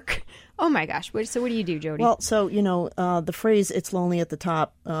Mark. Oh my gosh. So what do you do, Jodie? Well, so, the phrase "it's lonely at the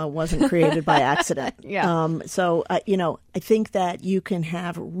top" wasn't created by accident. Yeah. I think that you can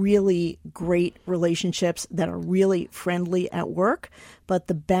have really great relationships that are really friendly at work, but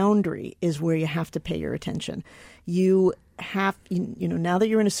the boundary is where you have to pay your attention. You have, now that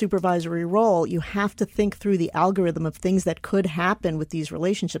you're in a supervisory role, you have to think through the algorithm of things that could happen with these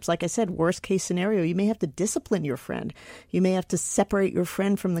relationships. Like I said, worst case scenario, you may have to discipline your friend. You may have to separate your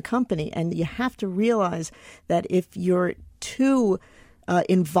friend from the company. And you have to realize that if you're too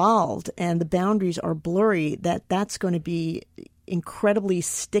involved and the boundaries are blurry, that's going to be incredibly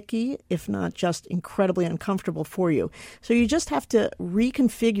sticky, if not just incredibly uncomfortable for you. So you just have to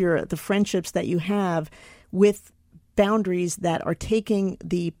reconfigure the friendships that you have with boundaries that are taking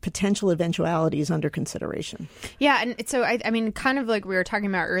the potential eventualities under consideration. Yeah, and so I mean, kind of like we were talking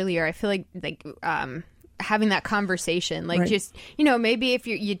about earlier, I feel like having that conversation, just, maybe if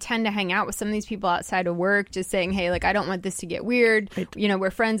you tend to hang out with some of these people outside of work, just saying, hey, I don't want this to get weird. Right. We're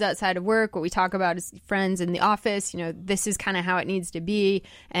friends outside of work. What we talk about is friends in the office. This is kind of how it needs to be.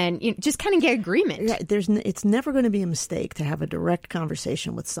 And just kind of get agreement. Yeah, it's never going to be a mistake to have a direct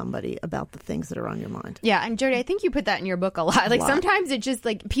conversation with somebody about the things that are on your mind. Yeah. And Jodie, I think you put that in your book a lot. Sometimes it just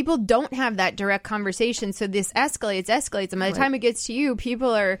people don't have that direct conversation. So this escalates. And by the time it gets to you, people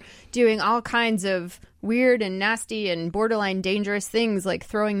are doing all kinds of weird and nasty and borderline dangerous things, like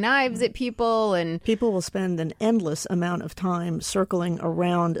throwing knives at people, and people will spend an endless amount of time circling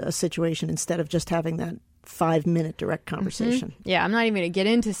around a situation instead of just having that 5-minute direct conversation. Yeah, I'm not even going to get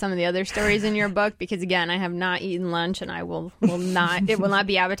into some of the other stories in your book because, again, I have not eaten lunch and I will not, it will not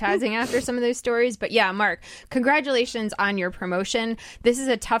be appetizing after some of those stories. But yeah, Mark, congratulations on your promotion. This is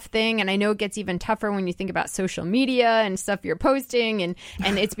a tough thing, and I know it gets even tougher when you think about social media and stuff you're posting, and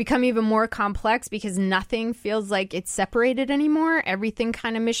it's become even more complex because nothing feels like it's separated anymore. Everything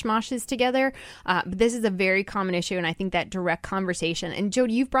kind of mishmashes together. But this is a very common issue, and I think that direct conversation, and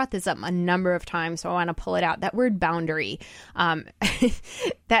Jody, you've brought this up a number of times, so I want to pull it out. That word boundary,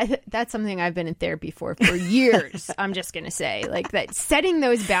 that's something I've been in therapy for years. I'm just going to say, like, that setting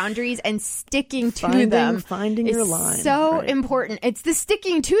those boundaries and sticking to them, finding your line, so important. It's the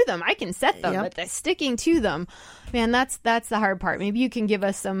sticking to them. I can set them, but the sticking to them, man, that's the hard part. Maybe you can give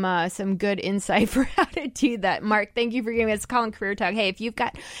us some good insight for how to do that. Mark, thank you for giving us a call on Career Talk. Hey, if you've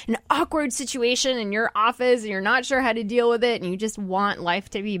got an awkward situation in your office and you're not sure how to deal with it and you just want life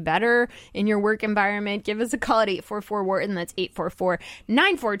to be better in your work environment, give us a call at 844-WHARTON. That's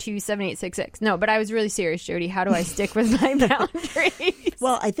 844-942-7866. No, but I was really serious, Jody. How do I stick with my boundaries?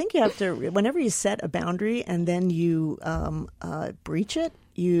 Well, I think you have to, whenever you set a boundary and then you breach it,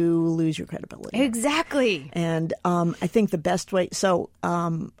 you lose your credibility. Exactly. And I think the best way, so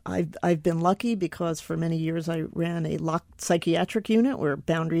I've been lucky because for many years I ran a locked psychiatric unit where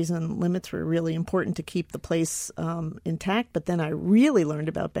boundaries and limits were really important to keep the place intact. But then I really learned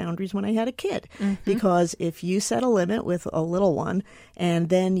about boundaries when I had a kid, because if you set a limit with a little one and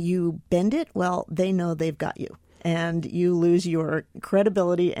then you bend it, well, they know they've got you. And you lose your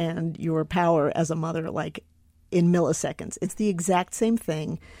credibility and your power as a mother, like, in milliseconds. It's the exact same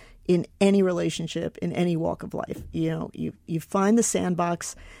thing in any relationship, in any walk of life. You know, you find the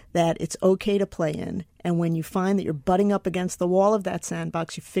sandbox that it's okay to play in. And when you find that you're butting up against the wall of that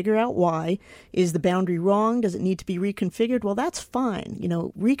sandbox, you figure out why. Is the boundary wrong? Does it need to be reconfigured? Well, that's fine. You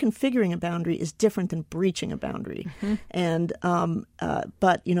know, reconfiguring a boundary is different than breaching a boundary. And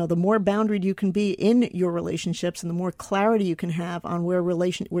but, you know, the more boundaried you can be in your relationships and the more clarity you can have on where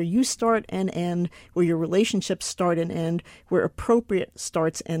you start and end, where your relationships start and end, where appropriate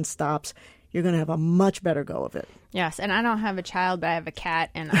starts and stops, you're going to have a much better go of it. Yes, and I don't have a child, but I have a cat,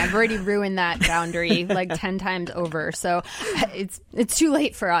 and I've already ruined that boundary like 10 times over. So it's too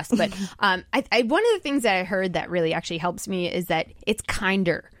late for us. But one of the things that I heard that really actually helps me is that it's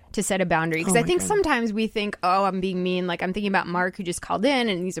kinder to set a boundary. Because I think sometimes we think, oh, I'm being mean. Like, I'm thinking about Mark, who just called in,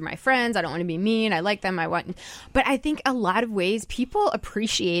 and these are my friends. I don't want to be mean. I like them. But I think a lot of ways people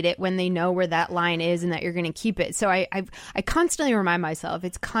appreciate it when they know where that line is and that you're going to keep it. So I constantly remind myself,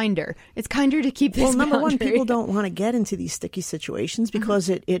 it's kinder. It's kinder to keep this boundary. Well, number one, people don't want to get into these sticky situations because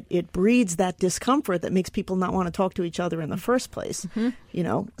it breeds that discomfort that makes people not want to talk to each other in the first place. You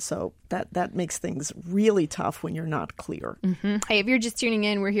know, so that makes things really tough when you're not clear. Hey, if you're just tuning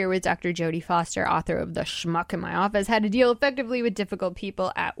in, we're here with Dr. Jody Foster, author of The Schmuck in My Office, How to Deal Effectively with Difficult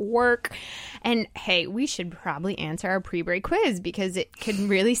People at Work. And hey, we should probably answer our pre-break quiz because it could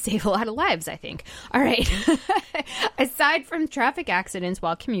really save a lot of lives, I think. All right. Aside from traffic accidents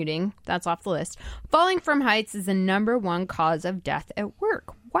while commuting, that's off the list, falling from heights is the #1 cause of death at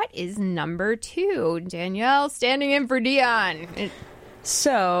work. What is number 2? Danielle, standing in for Dion.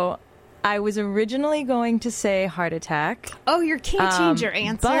 So I was originally going to say heart attack. Oh, you can't change your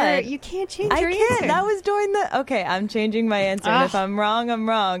answer. But you can't change your answer. I can't. That was doing okay, I'm changing my answer. And if I'm wrong, I'm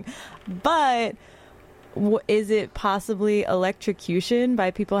wrong. But is it possibly electrocution by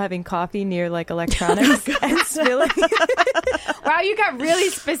people having coffee near, like, electronics and spilling? Wow, you got really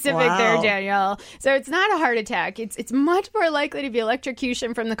specific there, Danielle. So it's not a heart attack. It's much more likely to be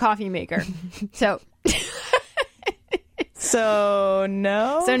electrocution from the coffee maker. So... So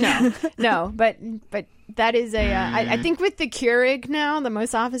no, but that is I think with the Keurig now, the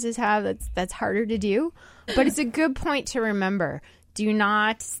most offices have that's harder to do, but it's a good point to remember. Do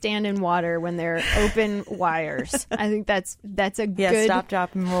not stand in water when there are open wires. I think that's a good... stop,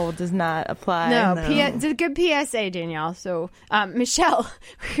 drop, and roll does not apply. No. It's a good PSA, Danielle. So, Michelle,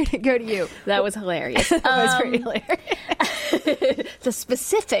 we're going to go to you. That was hilarious. That was pretty hilarious. The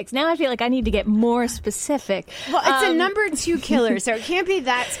specifics. Now I feel like I need to get more specific. Well, it's a #2 killer, so it can't be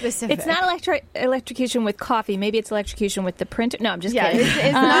that specific. It's not electrocution with coffee. Maybe it's electrocution with the printer. No, I'm just kidding.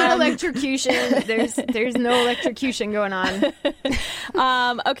 It's not electrocution. There's no electrocution going on.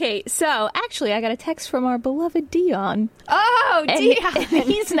 Okay, so actually, I got a text from our beloved Dion. Oh, Dion! And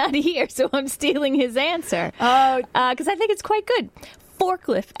he's not here, so I'm stealing his answer. Oh, because I think it's quite good.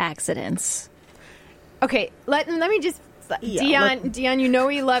 Forklift accidents. Okay, let me just Dion, you know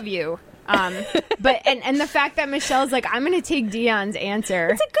we love you. But and the fact that Michelle's like, I'm going to take Dion's answer.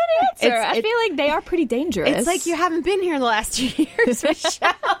 It's a good answer. I feel like they are pretty dangerous. It's like you haven't been here the last 2 years,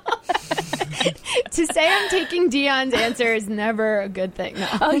 Michelle. To say I'm taking Dion's answer is never a good thing. No.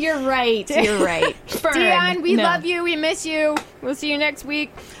 Oh, you're right. You're right. Fern, Dion, we no. love you. We miss you. We'll see you next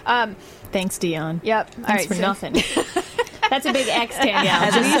week. Thanks, Dion. Yep. Thanks All right, for so- nothing. That's a big X, Danielle.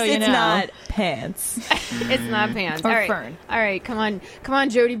 At just least so you it's know. not pants. It's not pants. Or All right. Fern. All right. Come on,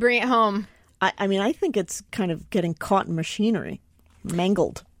 Jody. Bring it home. I mean, I think it's kind of getting caught in machinery,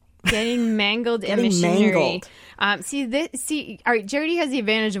 mangled. Getting mangled in Getting machinery. mangled. All right, Jody has the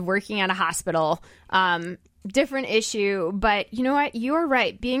advantage of working at a hospital. Different issue, but you know what? You are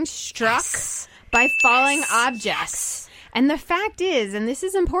right. Being struck by falling objects. And the fact is, and this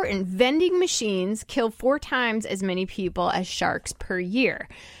is important, vending machines kill 4 times as many people as sharks per year.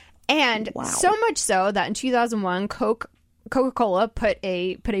 And so much so that in 2001, Coca-Cola put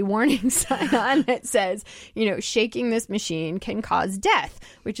a warning sign on that says, shaking this machine can cause death,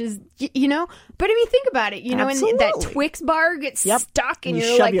 which is, but I mean, think about it, and that Twix bar gets stuck and you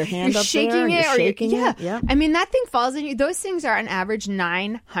you're shove like, your hand you're up shaking there, it. you're Or shaking yeah. it. Yeah. I mean, that thing falls on you. Those things are on average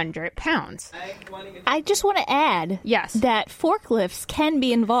 900 pounds. I just want to add that forklifts can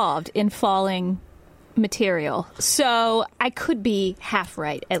be involved in falling material. So I could be half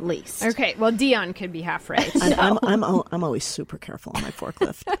right, at least. Okay, well, Dion could be half right. I'm always super careful on my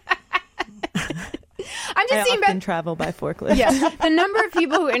forklift. I'm just I often travel by forklift. Yeah, the number of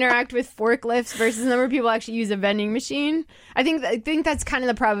people who interact with forklifts versus the number of people who actually use a vending machine. I think that's kind of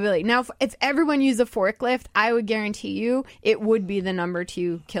the probability. Now, if everyone used a forklift, I would guarantee you it would be the number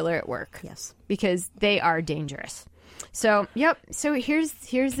 2 killer at work. Yes, because they are dangerous. So, yep. So here's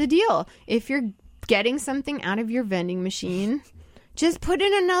the deal. If you're getting something out of your vending machine, just put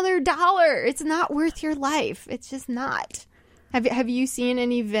in another $1. It's not worth your life. It's just not. Have you seen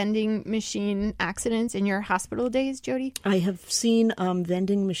any vending machine accidents in your hospital days, Jody? I have seen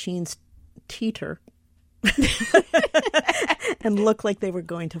vending machines teeter and look like they were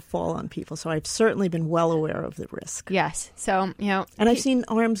going to fall on people. So I've certainly been well aware of the risk. Yes. So, And I've seen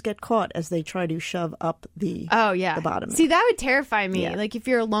arms get caught as they try to shove up the bottom. See, that would terrify me. Yeah. Like if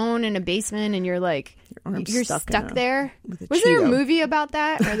you're alone in a basement and you're like, you're stuck there. with a Was there a Cheeto. movie about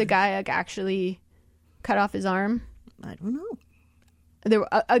that where the guy actually cut off his arm? I don't know.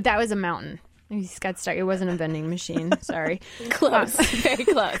 That was a mountain. He got stuck. It wasn't a vending machine. Sorry. Close. Very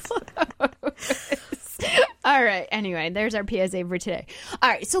close. All right. Anyway, there's our PSA for today. All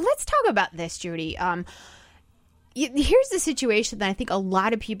right. So let's talk about this, Judy. Here's the situation that I think a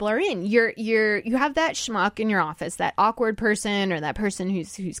lot of people are in. You have that schmuck in your office, that awkward person, or that person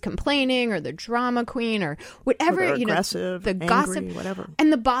who's complaining, or the drama queen, or whatever. Or aggressive, the angry, gossip, whatever.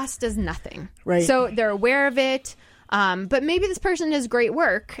 And the boss does nothing. Right. So they're aware of it. But maybe this person does great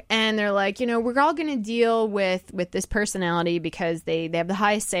work and they're like, we're all going to deal with this personality because they have the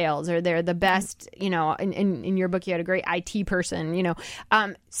highest sales or they're the best, in your book, you had a great IT person,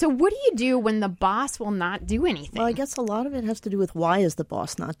 So what do you do when the boss will not do anything? Well, I guess a lot of it has to do with why is the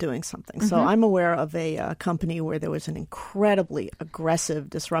boss not doing something. So I'm aware of a company where there was an incredibly aggressive,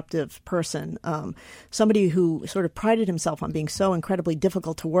 disruptive person, somebody who sort of prided himself on being so incredibly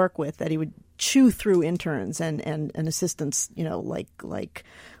difficult to work with that he would chew through interns and assistants,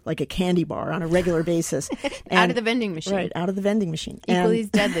 like a candy bar on a regular basis. Out of the vending machine. Right, out of the vending machine. Equally as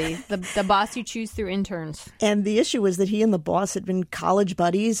deadly. The boss who chews through interns. And the issue was that he and the boss had been college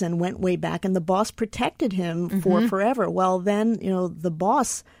buddies and went way back, and the boss protected him for forever. Well, then, the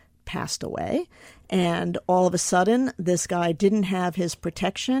boss passed away, and all of a sudden, this guy didn't have his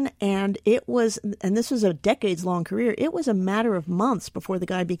protection, and this was a decades-long career. It was a matter of months before the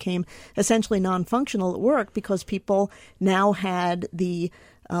guy became essentially non-functional at work because people now had the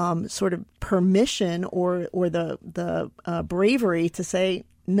sort of permission or the bravery to say,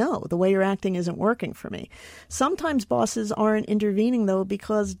 no, the way you're acting isn't working for me. Sometimes bosses aren't intervening, though,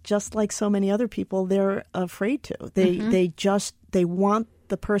 because just like so many other people, they're afraid to. They want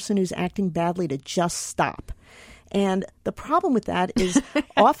the person who's acting badly to just stop. And the problem with that is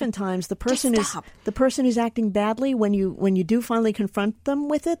oftentimes the person who's acting badly, when you do finally confront them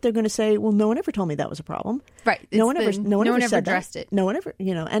with it, they're going to say, well, no one ever told me that was a problem. Right. No one ever said addressed that. it. No one ever,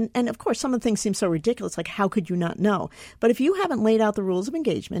 and of course some of the things seem so ridiculous, like how could you not know? But if you haven't laid out the rules of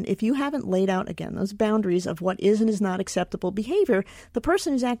engagement, if you haven't laid out, again, those boundaries of what is and is not acceptable behavior, the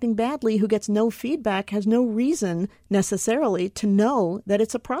person who's acting badly, who gets no feedback, has no reason necessarily to know that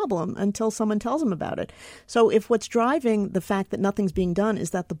it's a problem until someone tells them about it. So if what's driving the fact that nothing's being done is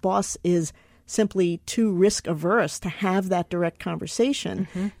that the boss is simply too risk averse to have that direct conversation,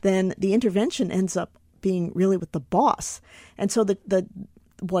 then the intervention ends up being really with the boss. And so the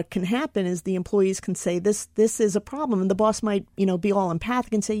what can happen is the employees can say this is a problem, and the boss might, be all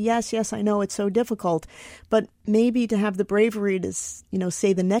empathic and say, yes, I know it's so difficult, but maybe to have the bravery to,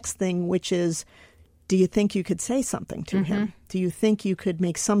 say the next thing, which is, do you think you could say something to him? Do you think you could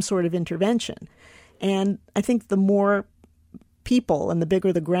make some sort of intervention? And I think the more people and the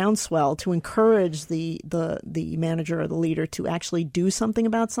bigger the groundswell to encourage the manager or the leader to actually do something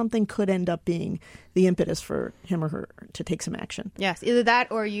about something could end up being the impetus for him or her to take some action. Yes, either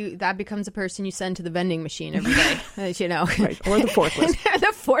that or that becomes a person you send to the vending machine every day, Right, or the forklift.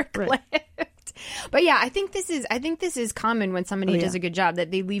 The forklift. Right. But yeah, I think this is common when somebody does a good job, that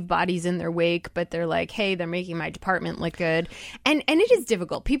they leave bodies in their wake, but they're like, hey, they're making my department look good. And it is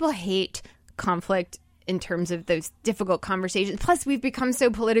difficult. People hate conflict in terms of those difficult conversations. Plus, we've become so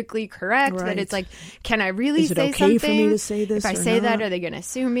politically correct that it's like, can I really say something? Is it okay for me to say this? If I say that, are they going to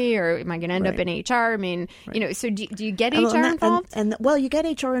sue me, or am I going to end up in HR? I mean, so do you get HR involved? Well, you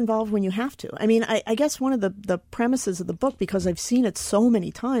get HR involved when you have to. I mean, I guess one of the premises of the book, because I've seen it so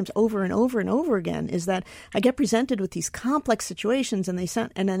many times over and over and over again, is that I get presented with these complex situations, and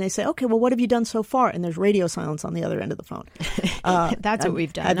then they say, okay, well, what have you done so far? And there's radio silence on the other end of the phone. That's what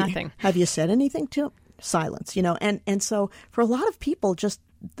we've done. Nothing. Have you said anything to him? Silence, and so for a lot of people, just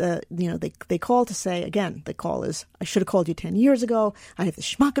they call to say, again, the call is, I should have called you 10 years ago. I have the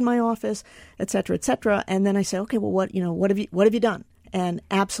schmuck in my office, et cetera, and then I say, okay, well, what have you done? And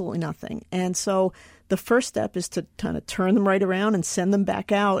absolutely nothing. And so the first step is to kind of turn them right around and send them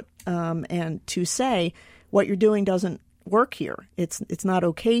back out, and to say, what you're doing doesn't work here. It's not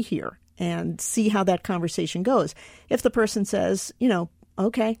okay here, and see how that conversation goes. If the person says,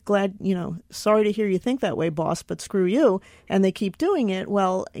 okay, glad, sorry to hear you think that way, boss, but screw you, and they keep doing it,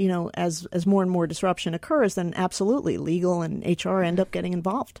 well, as more and more disruption occurs, then absolutely legal and HR end up getting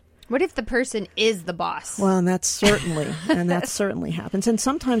involved. What if the person is the boss? Well, and that certainly happens. And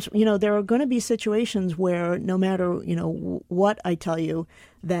sometimes, there are going to be situations where no matter, what I tell you,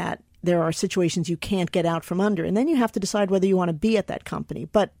 that there are situations you can't get out from under, and then you have to decide whether you want to be at that company.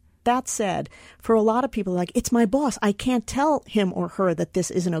 But that said, for a lot of people, like, it's my boss, I can't tell him or her that this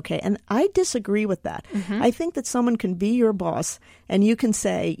isn't okay. And I disagree with that. I think that someone can be your boss and you can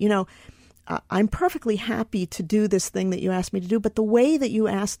say, I'm perfectly happy to do this thing that you asked me to do, but the way that you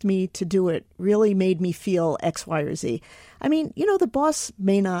asked me to do it really made me feel X, Y, or Z. I mean, the boss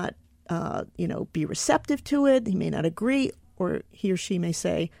may not, be receptive to it. He may not agree, or he or she may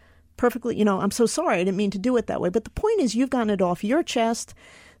say, perfectly, I'm so sorry, I didn't mean to do it that way. But the point is, you've gotten it off your chest.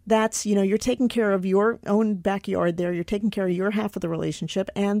 That's, you're taking care of your own backyard there. You're taking care of your half of the relationship,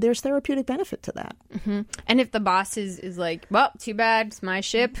 and there's therapeutic benefit to that. And if the boss is like, well, too bad, it's my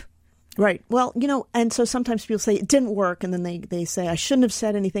ship. Right. Well, and so sometimes people say it didn't work, and then they say, I shouldn't have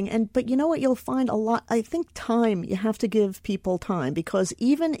said anything. But you know what? You'll find a lot. I think time, you have to give people time, because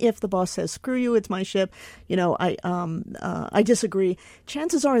even if the boss says, screw you, it's my ship, I disagree.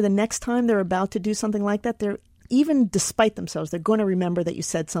 Chances are the next time they're about to do something like that, even despite themselves, they're going to remember that you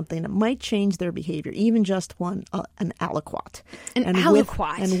said something that might change their behavior, even just an aliquot. An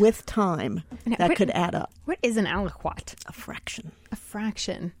aliquot. And with time, that could add up. What is an aliquot? A fraction. A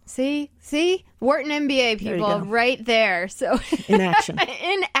fraction. See? Wharton MBA people right there. So in action.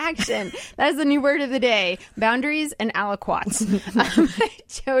 In action. That's the new word of the day. Boundaries and aliquots.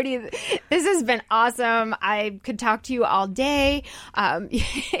 Jody, this has been awesome. I could talk to you all day.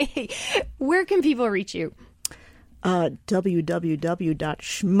 Where can people reach you?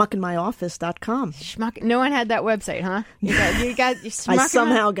 www.schmuckinmyoffice.com. Schmuck. No one had that website, huh? You got I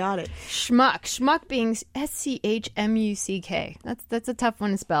somehow got it. Schmuck. Schmuck being SCHMUCK. That's a tough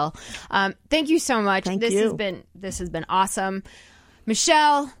one to spell. Thank you so much. This has been awesome.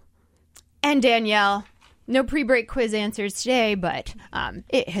 Michelle and Danielle. No pre-break quiz answers today, but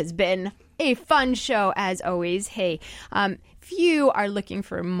it has been a fun show as always. Hey, if you are looking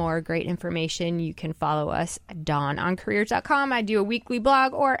for more great information, you can follow us at DawnOnCareers.com. I do a weekly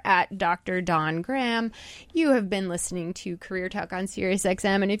blog, or at Dr. Dawn Graham. You have been listening to Career Talk on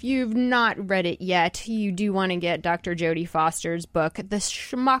SiriusXM, and if you've not read it yet, you do want to get Dr. Jodie Foster's book, The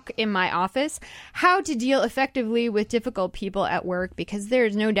Schmuck in My Office, How to Deal Effectively with Difficult People at Work, because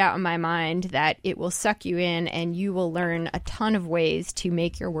there's no doubt in my mind that it will suck you in and you will learn a ton of ways to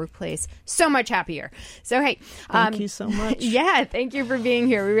make your workplace so much happier. So, hey. Thank you so much. Yeah, thank you for being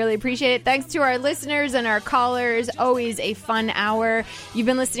here. We really appreciate it. Thanks to our listeners and our callers. Always a fun hour. You've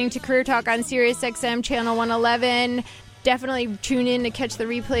been listening to Career Talk on SiriusXM Channel 111. Definitely tune in to catch the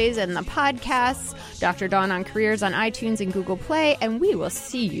replays and the podcasts. Dr. Dawn on Careers on iTunes and Google Play. And we will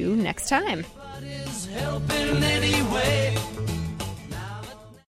see you next time. Helping anyway.